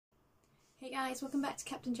Hey guys, welcome back to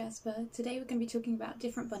Captain Jasper. Today we're going to be talking about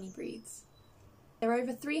different bunny breeds. There are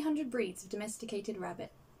over 300 breeds of domesticated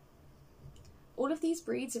rabbit. All of these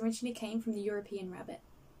breeds originally came from the European rabbit.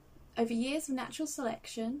 Over years of natural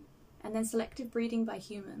selection and then selective breeding by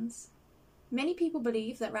humans, many people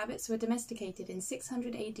believe that rabbits were domesticated in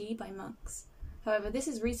 600 AD by monks. However, this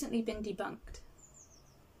has recently been debunked,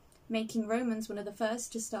 making Romans one of the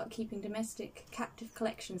first to start keeping domestic captive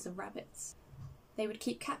collections of rabbits. They would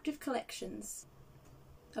keep captive collections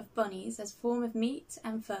of bunnies as a form of meat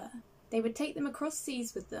and fur. They would take them across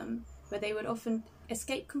seas with them, where they would often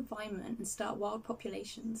escape confinement and start wild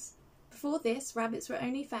populations. Before this, rabbits were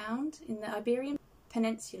only found in the Iberian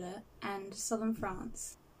Peninsula and southern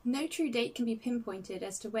France. No true date can be pinpointed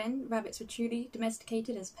as to when rabbits were truly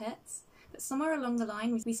domesticated as pets, but somewhere along the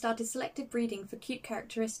line we started selective breeding for cute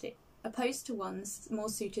characteristics, opposed to ones more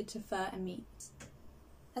suited to fur and meat.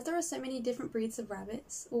 As there are so many different breeds of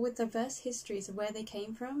rabbits, all with diverse histories of where they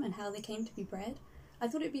came from and how they came to be bred, I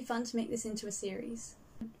thought it would be fun to make this into a series.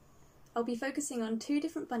 I'll be focusing on 2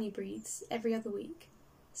 different bunny breeds every other week,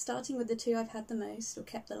 starting with the 2 I've had the most or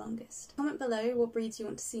kept the longest. Comment below what breeds you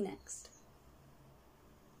want to see next.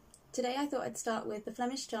 Today I thought I'd start with the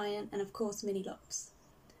Flemish Giant and of course mini lops.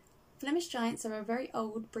 Flemish Giants are a very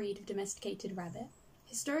old breed of domesticated rabbit,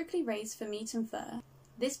 historically raised for meat and fur.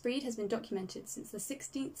 This breed has been documented since the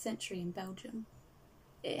 16th century in Belgium.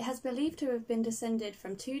 It has believed to have been descended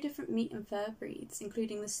from 2 different meat and fur breeds,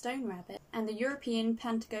 including the stone rabbit and the European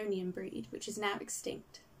Patagonian breed, which is now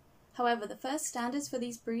extinct. However, the first standards for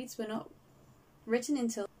these breeds were not written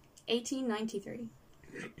until 1893.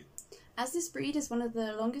 As this breed is one of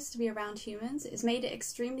the longest to be around humans, it has made it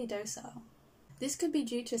extremely docile. This could be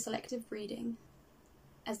due to selective breeding,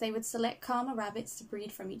 as they would select calmer rabbits to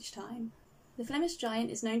breed from each time. The Flemish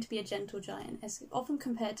Giant is known to be a gentle giant, as often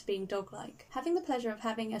compared to being dog-like. Having the pleasure of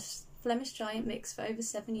having a Flemish Giant mix for over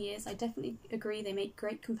 7 years, I definitely agree they make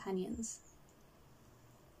great companions.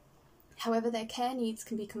 However, their care needs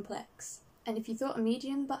can be complex, and if you thought a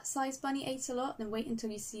medium-sized bunny ate a lot, then wait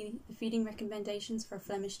until you see the feeding recommendations for a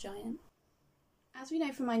Flemish Giant. As we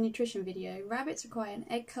know from my nutrition video, rabbits require an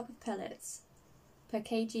egg cup of pellets per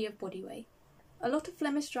kg of body weight. A lot of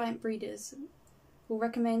Flemish Giant breeders will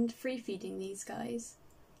recommend free feeding these guys.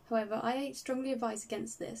 However, I strongly advise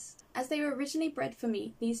against this. As they were originally bred for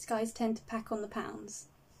meat, these guys tend to pack on the pounds.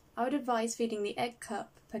 I would advise feeding the egg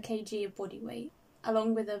cup per kg of body weight,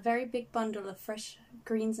 along with a very big bundle of fresh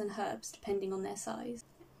greens and herbs depending on their size,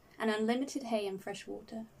 and unlimited hay and fresh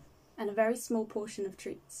water, and a very small portion of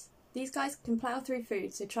treats. These guys can plough through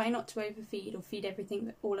food, so try not to overfeed or feed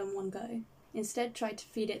everything all in one go. Instead, try to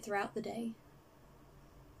feed it throughout the day.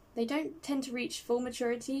 They don't tend to reach full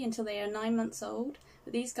maturity until they are 9 months old,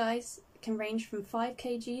 but these guys can range from 5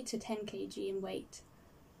 kg to 10 kg in weight,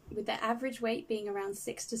 with their average weight being around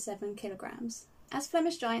 6 to 7 kilograms. As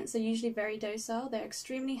Flemish Giants are usually very docile, they're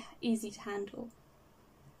extremely easy to handle.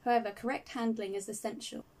 However, correct handling is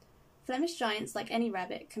essential. Flemish Giants, like any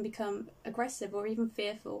rabbit, can become aggressive or even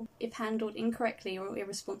fearful if handled incorrectly or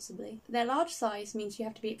irresponsibly. Their large size means you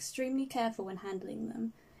have to be extremely careful when handling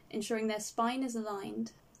them, ensuring their spine is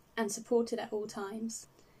aligned and supported at all times.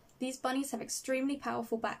 These bunnies have extremely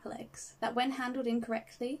powerful back legs that, when handled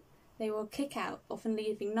incorrectly, they will kick out, often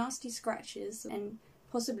leaving nasty scratches and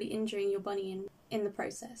possibly injuring your bunny in the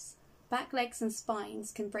process. Back legs and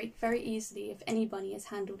spines can break very easily if any bunny is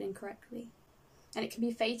handled incorrectly, and it can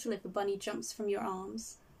be fatal if a bunny jumps from your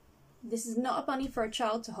arms. This is not a bunny for a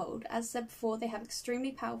child to hold. As said before, they have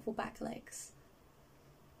extremely powerful back legs.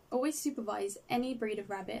 Always supervise any breed of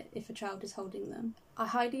rabbit if a child is holding them. I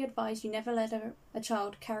highly advise you never let a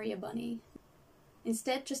child carry a bunny.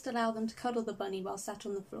 Instead, just allow them to cuddle the bunny while sat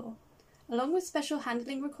on the floor. Along with special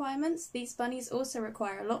handling requirements, these bunnies also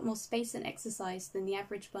require a lot more space and exercise than the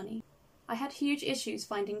average bunny. I had huge issues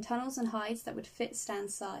finding tunnels and hides that would fit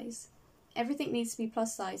Stan's size. Everything needs to be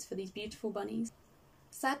plus size for these beautiful bunnies.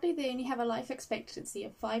 Sadly, they only have a life expectancy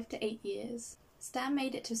of 5 to 8 years. Stan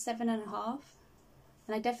made it to 7.5.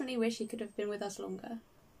 and I definitely wish he could have been with us longer.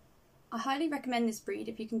 I highly recommend this breed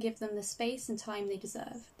if you can give them the space and time they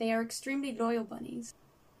deserve. They are extremely loyal bunnies,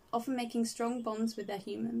 often making strong bonds with their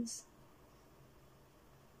humans.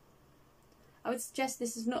 I would suggest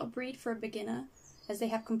this is not a breed for a beginner, as they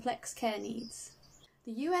have complex care needs.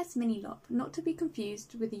 The US Mini Lop, not to be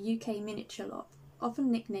confused with the UK Miniature Lop,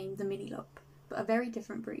 often nicknamed the Mini Lop, but a very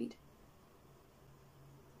different breed,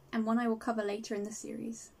 and one I will cover later in the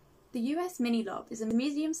series. The US Mini Lop is a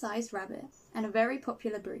medium-sized rabbit and a very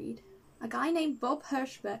popular breed. A guy named Bob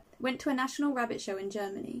Hirschberg went to a national rabbit show in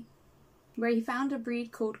Germany, where he found a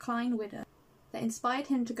breed called Klein Widder that inspired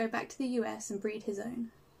him to go back to the US and breed his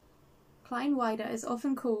own. Kleinweider is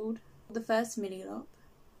often called the first mini lop,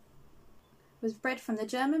 was bred from the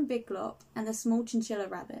German big lop and the small chinchilla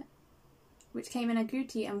rabbit, which came in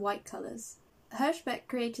agouti and white colours. Hirschbeck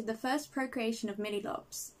created the first procreation of mini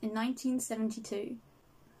lops in 1972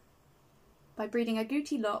 by breeding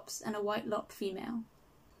agouti lops and a white lop female.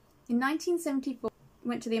 In 1974, he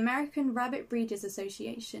went to the American Rabbit Breeders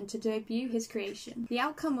Association to debut his creation. The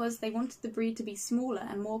outcome was they wanted the breed to be smaller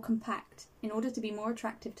and more compact in order to be more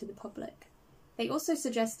attractive to the public. They also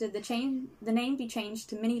suggested the name be changed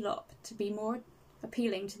to Mini Lop to be more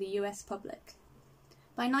appealing to the US public.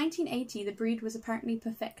 By 1980, the breed was apparently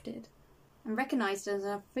perfected and recognised as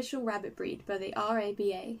an official rabbit breed by the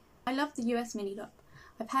RABA. I love the US Mini Lop.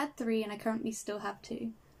 I've had 3 and I currently still have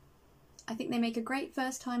 2. I think they make a great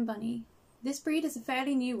first-time bunny. This breed is a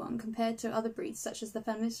fairly new one compared to other breeds such as the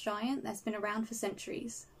Flemish Giant that's been around for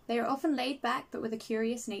centuries. They are often laid back but with a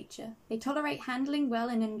curious nature. They tolerate handling well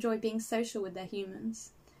and enjoy being social with their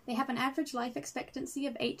humans. They have an average life expectancy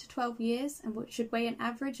of 8 to 12 years and should weigh an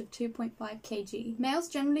average of 2.5 kg. Males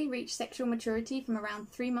generally reach sexual maturity from around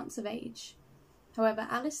 3 months of age. However,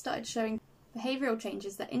 Alice started showing behavioural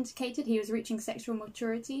changes that indicated he was reaching sexual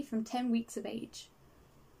maturity from 10 weeks of age.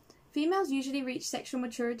 Females usually reach sexual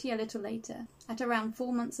maturity a little later, at around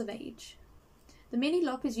 4 months of age. The mini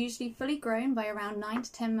lop is usually fully grown by around 9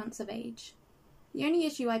 to 10 months of age. The only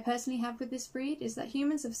issue I personally have with this breed is that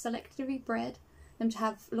humans have selectively bred them to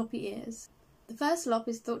have loppy ears. The first lop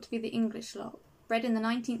is thought to be the English lop, bred in the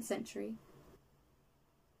 19th century.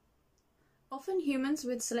 Often humans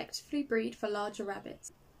would selectively breed for larger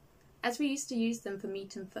rabbits, as we used to use them for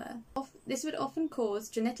meat and fur. This would often cause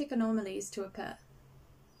genetic anomalies to occur.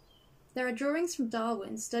 There are drawings from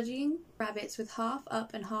Darwin studying rabbits with half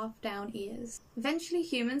up and half down ears. Eventually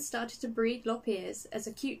humans started to breed lop ears as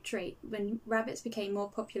a cute trait when rabbits became more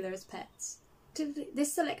popular as pets.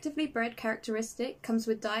 This selectively bred characteristic comes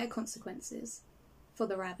with dire consequences for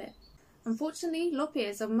the rabbit. Unfortunately, lop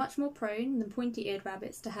ears are much more prone than pointy-eared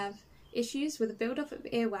rabbits to have issues with the build-up of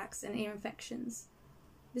earwax and ear infections.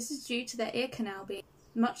 This is due to their ear canal being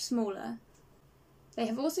much smaller. They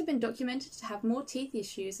have also been documented to have more teeth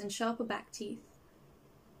issues and sharper back teeth.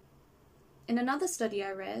 In another study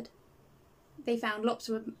I read, they found lops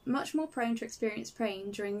were much more prone to experience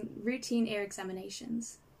pain during routine ear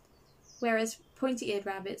examinations, whereas pointy-eared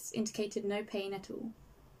rabbits indicated no pain at all.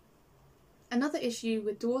 Another issue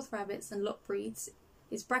with dwarf rabbits and lop breeds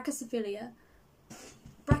is brachycephalia.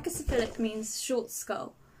 Brachycephalic means short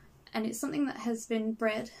skull, and it's something that has been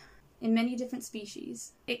bred in many different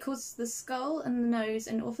species. It causes the skull and the nose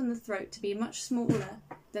and often the throat to be much smaller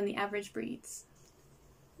than the average breeds.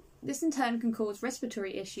 This in turn can cause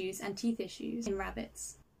respiratory issues and teeth issues in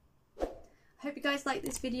rabbits. I hope you guys liked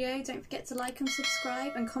this video. Don't forget to like and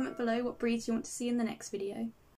subscribe and comment below what breeds you want to see in the next video.